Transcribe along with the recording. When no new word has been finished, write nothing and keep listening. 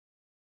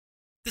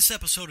This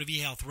episode of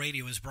eHealth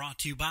Radio is brought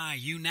to you by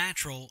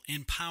uNatural,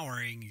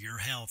 empowering your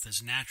health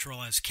as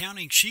natural as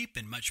counting sheep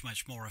and much,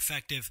 much more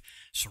effective.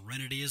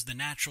 Serenity is the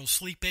natural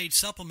sleep aid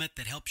supplement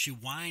that helps you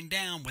wind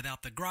down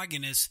without the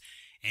grogginess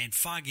and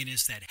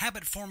fogginess that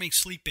habit-forming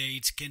sleep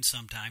aids can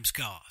sometimes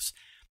cause.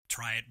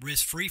 Try it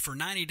risk-free for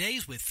 90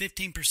 days with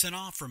 15%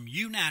 off from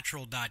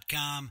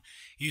uNatural.com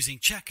using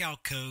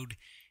checkout code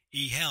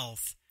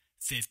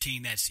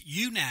eHealth15. That's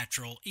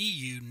uNatural,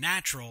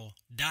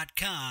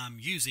 eUnatural.com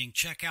using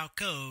checkout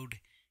code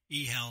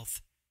eHealth15.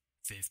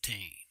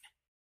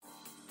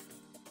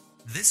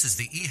 This is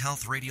the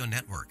eHealth Radio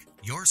Network,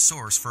 your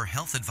source for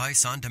health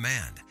advice on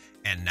demand.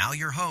 And now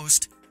your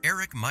host,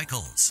 Eric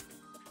Michaels.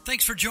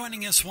 Thanks for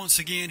joining us once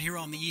again here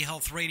on the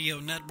eHealth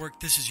Radio Network.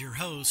 This is your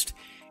host,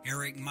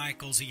 Eric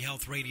Michaels.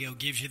 eHealth Radio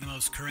gives you the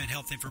most current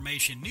health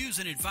information, news,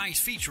 and advice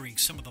featuring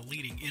some of the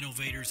leading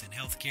innovators in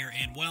healthcare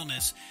and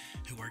wellness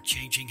who are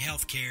changing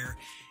healthcare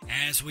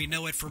as we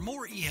know it. For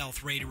more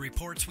eHealth Radio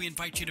reports, we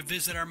invite you to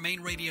visit our main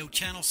radio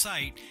channel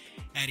site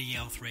at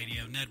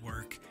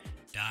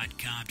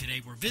eHealthRadioNetwork.com.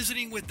 Today we're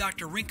visiting with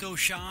Dr. Rinku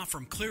Shah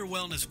from Clear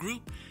Wellness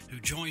Group, who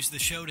joins the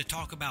show to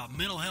talk about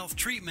mental health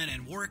treatment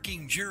and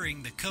working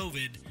during the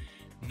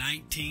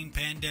COVID-19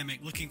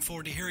 pandemic. Looking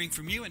forward to hearing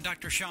from you. And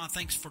Dr. Shah,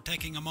 thanks for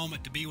taking a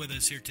moment to be with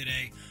us here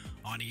today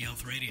on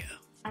eHealth Radio.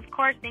 Of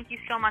course. Thank you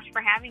so much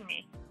for having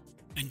me.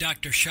 And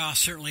Dr. Shah,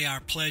 certainly our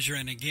pleasure.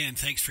 And again,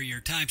 thanks for your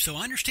time. So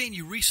I understand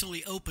you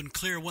recently opened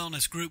Clear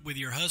Wellness Group with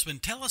your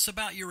husband. Tell us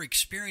about your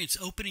experience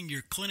opening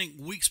your clinic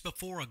weeks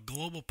before a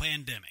global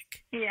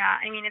pandemic. Yeah,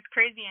 I mean, it's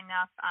crazy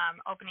enough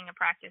opening a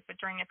practice, but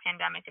during a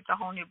pandemic, it's a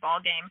whole new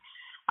ballgame.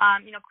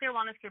 Clear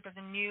Wellness Group is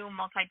a new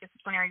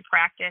multidisciplinary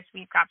practice.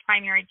 We've got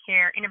primary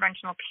care,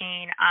 interventional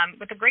pain,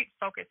 with a great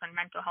focus on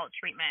mental health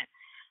treatment.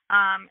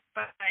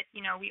 But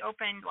we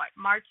opened,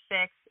 March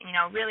 6th,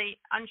 really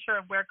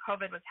unsure of where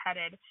COVID was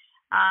headed.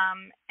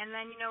 And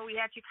then, we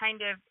had to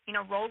kind of,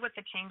 roll with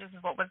the changes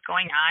of what was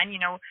going on.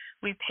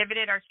 We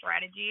pivoted our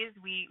strategies.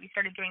 We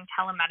started doing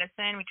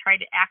telemedicine. We tried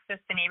to access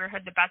the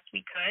neighborhood the best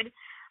we could.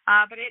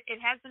 But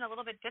it has been a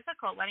little bit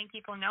difficult letting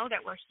people know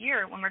that we're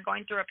here when we're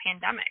going through a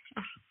pandemic.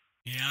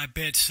 Yeah, I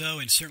bet so,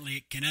 and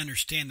certainly can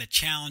understand the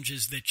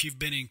challenges that you've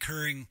been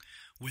incurring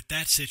with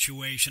that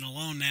situation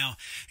alone. Now,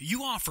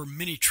 you offer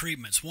many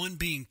treatments, one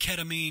being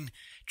ketamine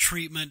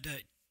treatment.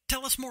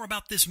 Tell us more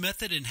about this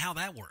method and how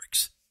that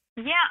works.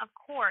 Yeah, of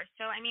course.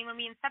 So, when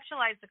we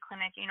conceptualized the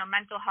clinic,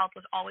 mental health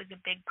was always a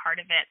big part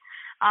of it.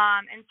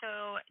 And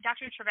so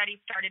Dr. Trivedi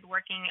started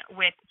working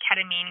with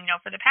ketamine,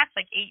 for the past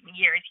 8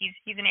 years.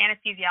 He's an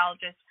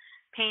anesthesiologist,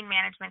 pain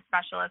management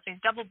specialist. He's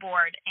double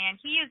board, and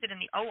he used it in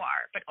the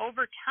OR. But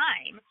over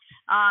time,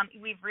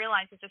 we've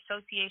realized this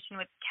association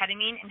with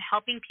ketamine in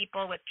helping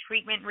people with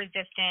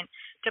treatment-resistant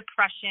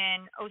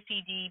depression,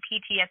 OCD,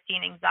 PTSD,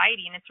 and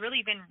anxiety. And it's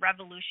really been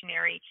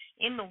revolutionary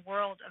in the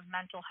world of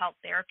mental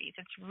health therapies.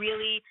 It's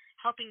really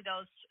helping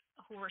those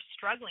who were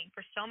struggling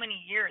for so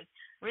many years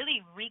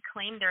really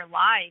reclaim their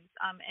lives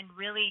and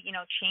really,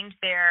 change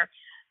their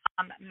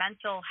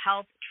mental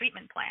health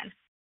treatment plan.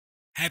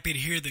 Happy to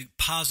hear the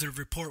positive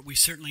report. We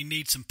certainly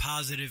need some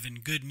positive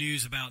and good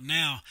news about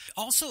now.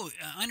 Also,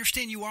 I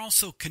understand you are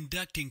also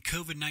conducting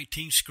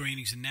COVID-19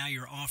 screenings, and now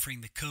you're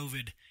offering the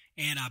COVID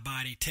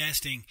antibody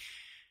testing.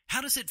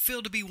 How does it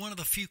feel to be one of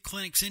the few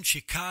clinics in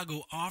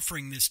Chicago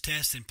offering this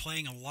test and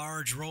playing a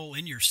large role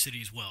in your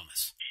city's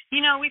wellness?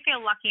 We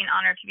feel lucky and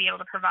honored to be able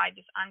to provide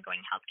this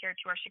ongoing healthcare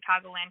to our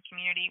Chicagoland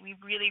community. We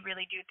really,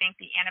 really do think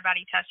the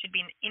antibody test should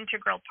be an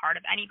integral part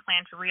of any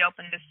plan to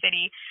reopen the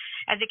city,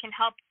 as it can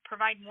help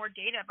provide more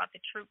data about the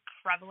true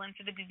prevalence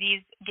of the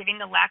disease, given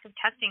the lack of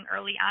testing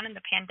early on in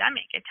the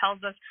pandemic. It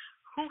tells us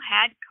who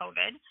had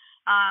COVID,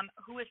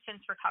 who has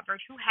since recovered,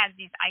 who has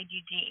these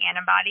IgG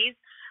antibodies.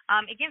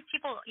 It gives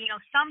people,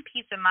 some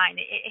peace of mind.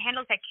 It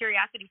handles that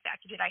curiosity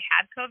factor. Did I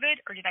have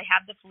COVID, or did I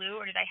have the flu,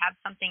 or did I have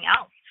something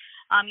else?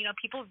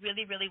 People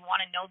really, really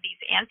want to know these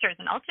answers.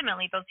 And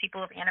ultimately, those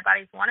people with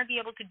antibodies want to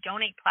be able to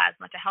donate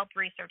plasma to help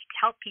research, to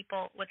help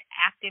people with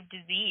active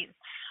disease.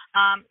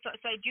 So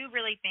I do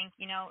really think,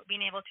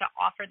 being able to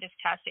offer this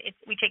test,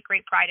 we take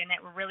great pride in it.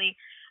 We're really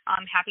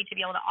happy to be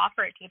able to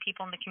offer it to the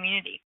people in the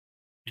community.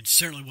 And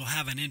certainly will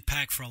have an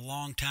impact for a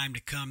long time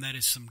to come. That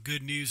is some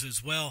good news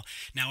as well.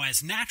 Now,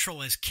 as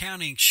natural as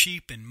counting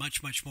sheep and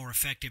much, much more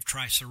effective,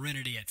 try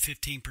Serenity at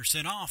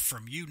 15% off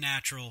from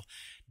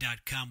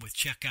uNatural.com with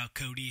checkout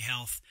code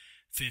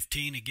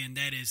eHealth15. Again,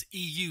 that is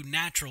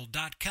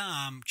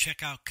eUnatural.com,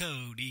 checkout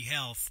code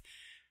eHealth15.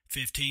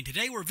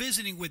 Today we're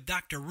visiting with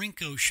Dr.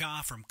 Rinku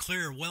Shah from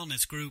Clear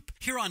Wellness Group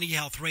here on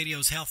eHealth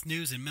Radio's Health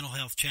News and Mental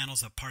Health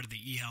channels, a part of the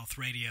eHealth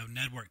Radio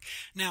Network.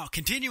 Now,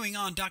 continuing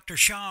on, Dr.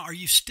 Shah, are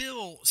you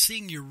still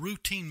seeing your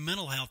routine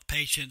mental health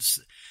patients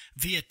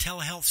via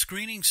telehealth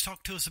screenings?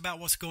 Talk to us about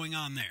what's going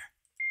on there.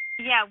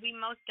 Yeah, we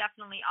most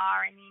definitely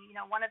are.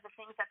 One of the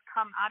things that's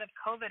come out of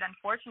COVID,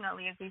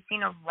 unfortunately, is we've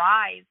seen a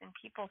rise in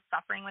people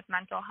suffering with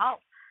mental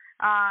health.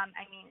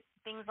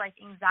 things like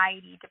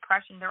anxiety,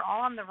 depression, they're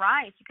all on the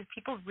rise because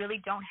people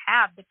really don't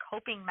have the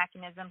coping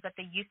mechanisms that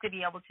they used to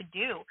be able to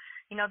do.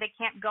 They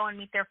can't go and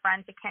meet their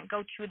friends. They can't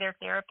go to their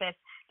therapist.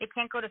 They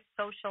can't go to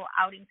social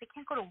outings. They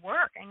can't go to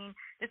work.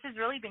 This has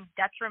really been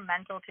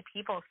detrimental to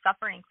people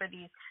suffering for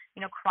these,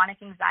 chronic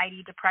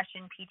anxiety,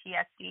 depression,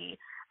 PTSD.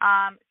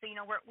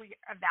 We're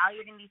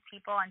evaluating these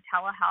people on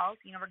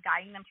telehealth. We're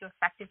guiding them to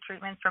effective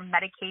treatments from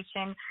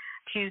medication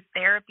to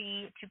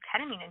therapy to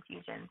ketamine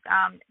infusions.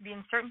 The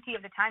uncertainty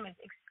of the time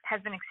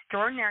has been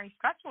extraordinarily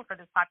stressful for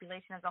this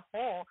population as a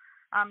whole.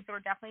 So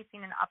we're definitely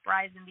seeing an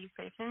uprise in these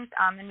patients,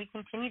 and we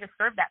continue to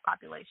serve that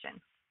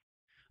population.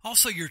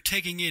 Also, you're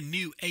taking in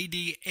new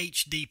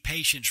ADHD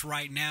patients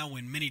right now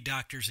when many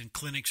doctors and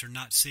clinics are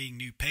not seeing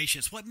new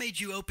patients. What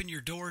made you open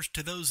your doors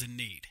to those in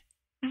need?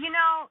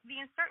 The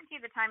uncertainty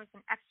of the time has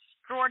been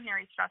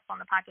extraordinarily stressful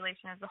on the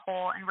population as a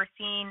whole, and we're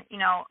seeing,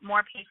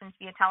 more patients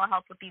via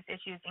telehealth with these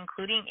issues,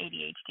 including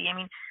ADHD.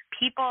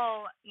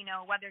 People,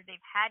 whether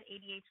they've had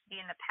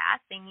ADHD in the past,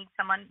 they need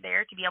someone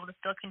there to be able to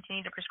still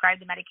continue to prescribe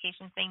the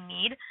medications they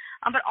need.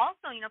 But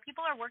also,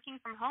 people are working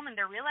from home and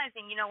they're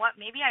realizing,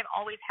 maybe I've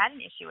always had an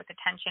issue with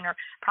attention or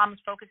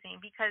problems focusing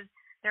because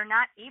they're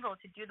not able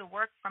to do the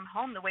work from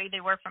home the way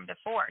they were from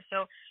before.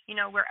 So,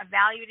 we're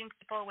evaluating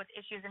people with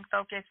issues in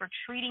focus. We're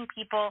treating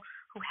people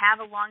who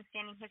have a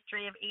long-standing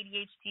history of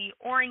ADHD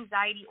or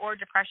anxiety or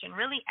depression,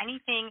 really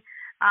anything,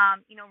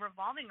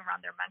 revolving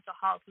around their mental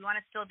health. We want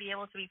to still be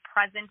able to be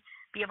present,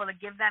 be able to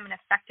give them an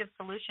effective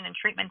solution and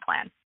treatment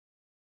plan.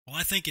 Well,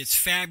 I think it's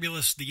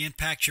fabulous the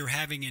impact you're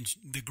having in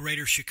the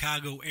greater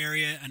Chicago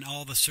area and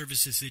all the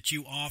services that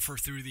you offer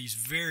through these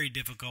very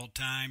difficult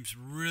times.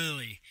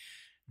 Really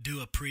do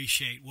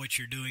appreciate what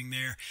you're doing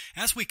there.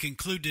 As we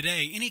conclude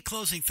today, any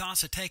closing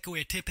thoughts, a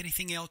takeaway, a tip,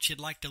 anything else you'd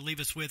like to leave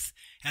us with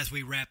as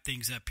we wrap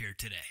things up here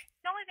today?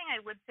 The only thing I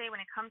would say when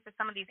it comes to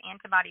some of these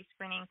antibody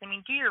screenings,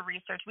 do your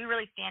research. We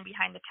really stand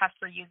behind the tests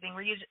we're using.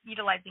 We're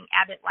utilizing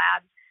Abbott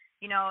Labs.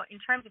 In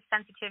terms of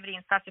sensitivity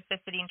and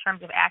specificity, in terms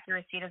of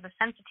accuracy, it has a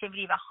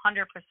sensitivity of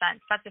 100%,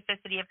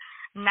 specificity of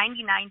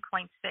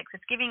 99.6.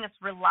 It's giving us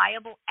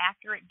reliable,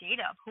 accurate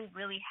data of who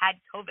really had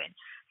COVID.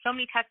 So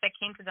many tests that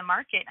came to the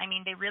market,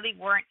 they really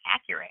weren't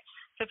accurate.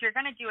 So if you're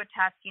going to do a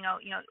test,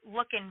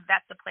 look and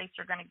vet the place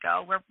you're going to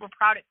go. We're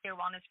proud at Clear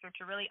Wellness Group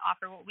to really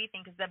offer what we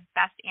think is the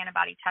best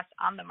antibody test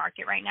on the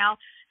market right now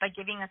by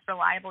giving us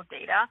reliable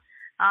data.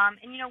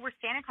 We're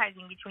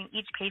sanitizing between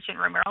each patient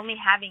room. We're only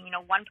having,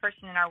 one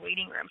person in our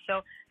waiting room.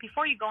 So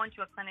before you go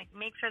into a clinic,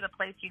 make sure the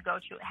place you go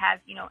to has,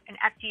 an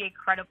FDA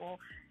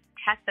credible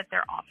test that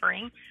they're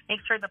offering.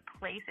 Make sure the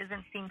place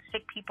isn't seeing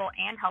sick people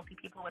and healthy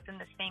people within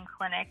the same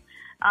clinic,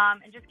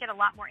 and just get a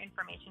lot more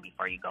information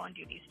before you go and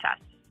do these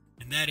tests.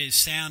 And that is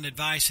sound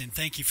advice, and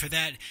thank you for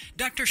that.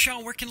 Dr.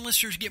 Shah, where can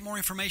listeners get more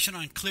information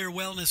on Clear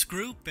Wellness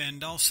Group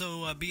and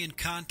also be in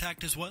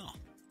contact as well?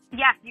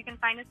 Yes, you can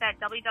find us at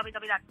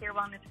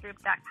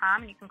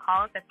www.clearwellnessgroup.com, and you can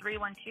call us at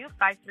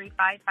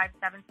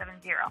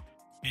 312-535-5770.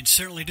 And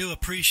certainly do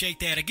appreciate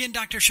that. Again,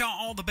 Dr. Shah,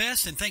 all the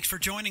best, and thanks for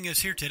joining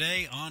us here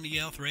today on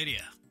eHealth Radio.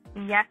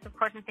 Yes, of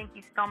course, and thank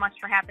you so much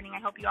for happening. I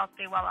hope you all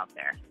stay well out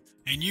there.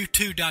 And you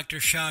too, Dr.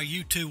 Shah,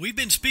 you too. We've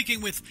been speaking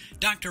with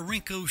Dr.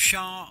 Rinku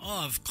Shah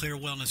of Clear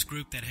Wellness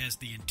Group that has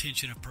the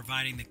intention of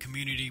providing the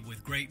community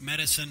with great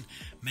medicine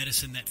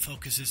that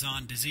focuses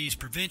on disease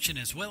prevention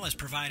as well as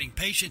providing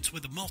patients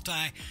with a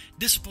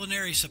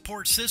multidisciplinary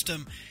support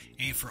system.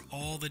 And for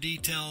all the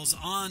details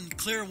on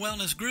Clear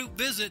Wellness Group,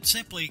 visit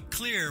simply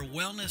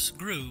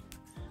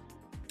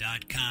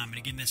clearwellnessgroup.com. And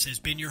again, this has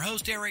been your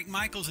host, Eric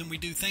Michaels, and we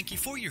do thank you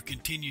for your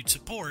continued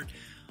support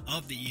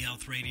of the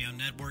eHealth Radio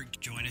Network.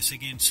 Join us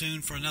again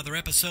soon for another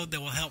episode that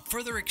will help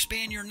further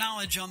expand your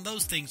knowledge on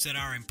those things that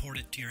are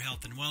important to your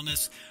health and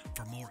wellness.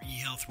 For more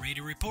eHealth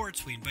Radio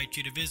reports, we invite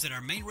you to visit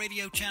our main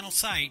radio channel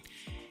site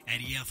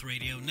at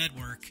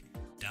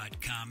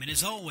eHealthRadioNetwork.com. And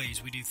as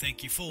always, we do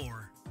thank you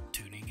for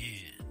tuning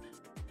in.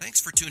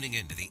 Thanks for tuning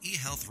in to the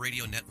eHealth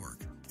Radio Network.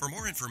 For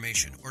more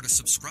information or to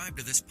subscribe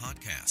to this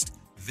podcast,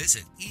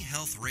 visit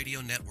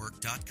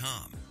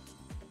eHealthRadioNetwork.com.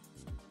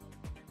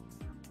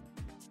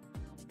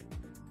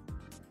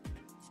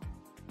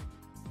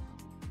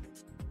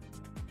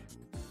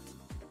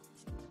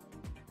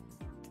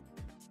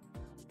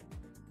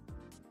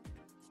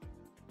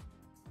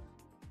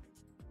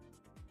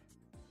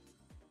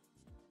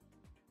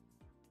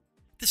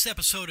 This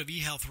episode of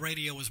eHealth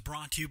Radio was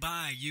brought to you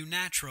by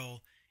uNatural,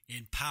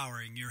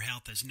 empowering your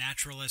health as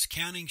natural as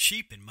counting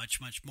sheep and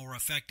much, much more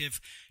effective.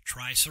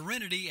 Try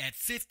Serenity at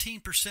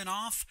 15%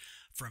 off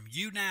from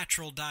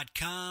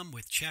uNatural.com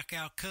with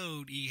checkout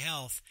code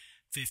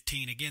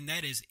eHealth15. Again,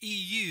 that is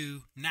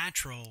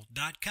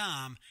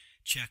EUNatural.com,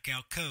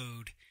 checkout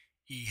code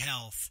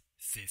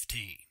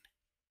eHealth15.